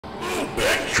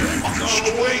back out of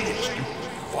the way, you stupid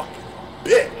fucking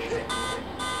bitch.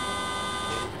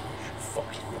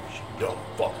 Fucking dumb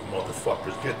fucking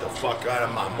motherfuckers, get the fuck out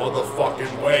of my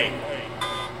motherfucking way.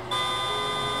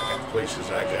 I got places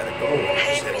I gotta go.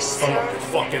 Hey, Come up your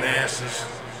fucking asses.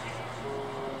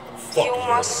 Fuck you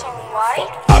want some white?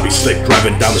 I be slick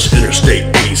driving down this interstate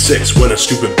 86 when a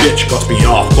stupid bitch cuts me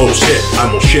off, close hit.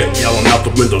 I'm on shit, yelling out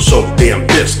the window so damn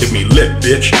pissed. Give me lip,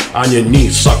 bitch, on your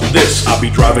knees, suck this. I be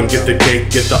driving, get the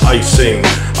cake, get the icing.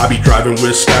 I be driving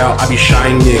with style, I be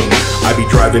shining. I be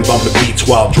driving, bumping beats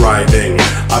while driving.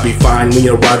 I be finally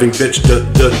arriving, bitch,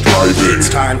 driving. It's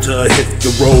time to hit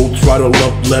the road, throttle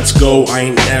up, let's go. I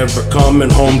ain't ever coming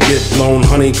home, get blown,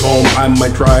 honeycomb. I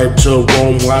might drive to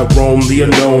Rome, while I roam the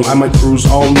unknown. I might cruise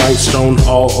all night, stoned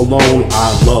all alone.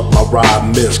 I love my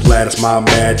ride, Miss Gladys, my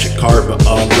magic carpet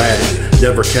Aladdin.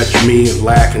 Never catch me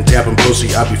lacking, tapping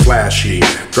pussy, I be flashy.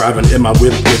 Driving in my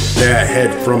whip, get that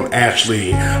head from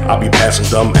Ashley. I be passing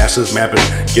dumb asses, mapping,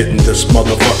 getting this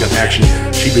motherfucking action.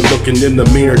 She be looking in the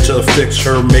mirror to fix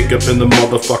her makeup in the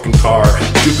motherfucking car.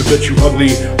 Stupid bitch, you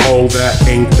ugly, oh that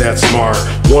ain't that smart.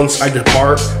 Once I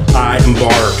depart, I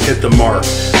embark, hit the mark.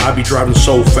 I be driving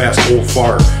so fast, old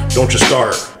fart, don't you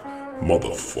start.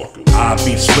 Motherfucker. I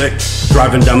be slick,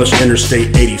 driving down this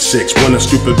interstate 86 when a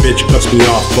stupid bitch cuts me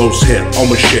off, close hit. On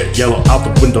my shit, yellow out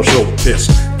the window, so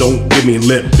pissed. Don't give me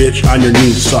lip, bitch, on your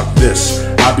knees, suck this.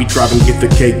 I be driving, get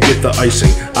the cake, get the icing.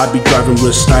 I be driving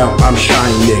with style, I'm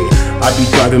shining. I be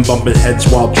driving, bumping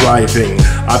heads while driving.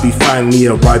 I be finally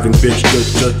arriving, bitch,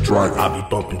 drive. I be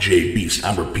bumping J-Beast,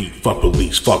 I repeat, fuck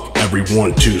police, fuck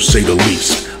everyone to say the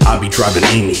least. I be driving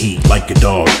in heat like a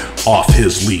dog, off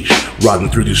his leash. Riding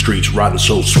through the streets, riding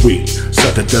so sweet.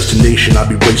 Set the destination, I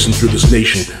be racing through this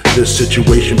nation. This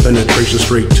situation, penetration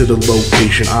straight to the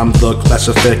location. I'm the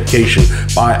classification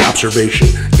by observation.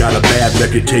 Got a bad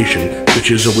reputation,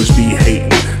 bitches always be hating.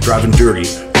 Driving dirty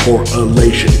for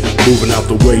elation. Moving out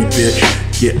the way, bitch,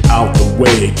 get out the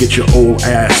way. Get your old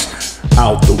ass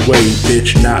out the way,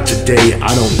 bitch, not today.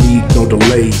 I don't need no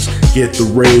delays. Get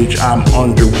the rage, I'm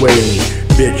underway.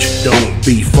 Bitch, don't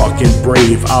be fucking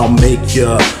brave, I'll make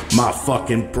ya my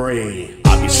fucking brave.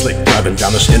 I be slick driving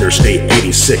down this interstate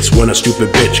 86 when a stupid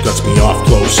bitch cuts me off,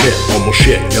 close hit. Almost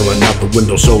shit, yelling out the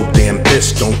window so damn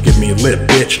pissed. Don't give me lip,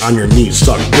 bitch, on your knees,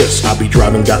 suck this. I be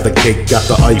driving, got the cake, got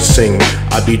the icing.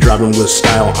 I be driving with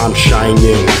style, I'm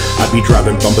shining. I be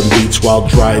driving, bumping beats while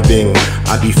driving.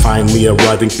 I be finally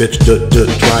arriving, bitch,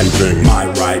 driving.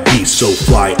 My ride be so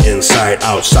fly, inside,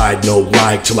 outside, no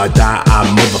lie. Till I die, I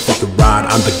motherfucking ride.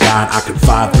 I'm the god, I can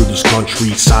fly through this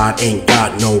countryside. Ain't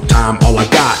got no time, all I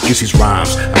got is these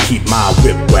rhymes. I keep my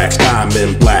whip waxed,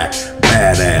 diamond black,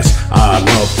 badass. I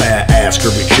love that ass,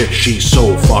 curvy chick, she's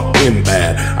so fucking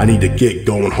bad. I need to get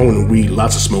going, honing weed,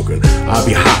 lots of smoking. I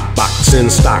be hot boxing,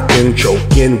 stocking,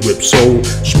 choking, whip so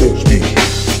smoke me.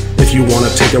 If you wanna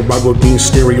take a ride with me,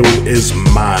 stereo is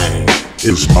mine.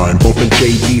 It's mine. Bumping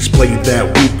JDs, play that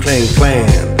Wu-Tang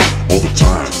Clan all the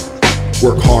time.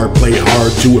 Work hard, play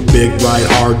hard, do it big, ride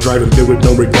hard, driving big with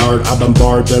no regard. I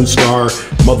bombard, then star,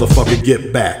 motherfucker,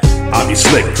 get back. I be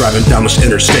slick, driving down this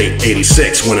interstate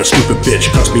 86 when a stupid bitch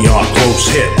cuts me off, close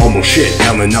hit. Almost shit,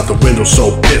 yelling out the window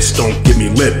so pissed. Don't give me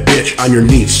lip, bitch, on your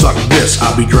knees, suck this.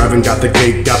 I be driving, got the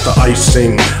cake, got the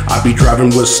icing. I be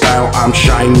driving with style, I'm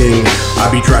shining.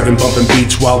 I be driving, bumping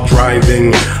beats while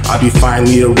driving. I be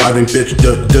finally arriving, bitch,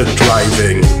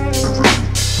 driving.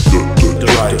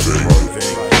 Driving.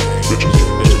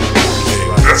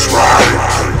 That's right.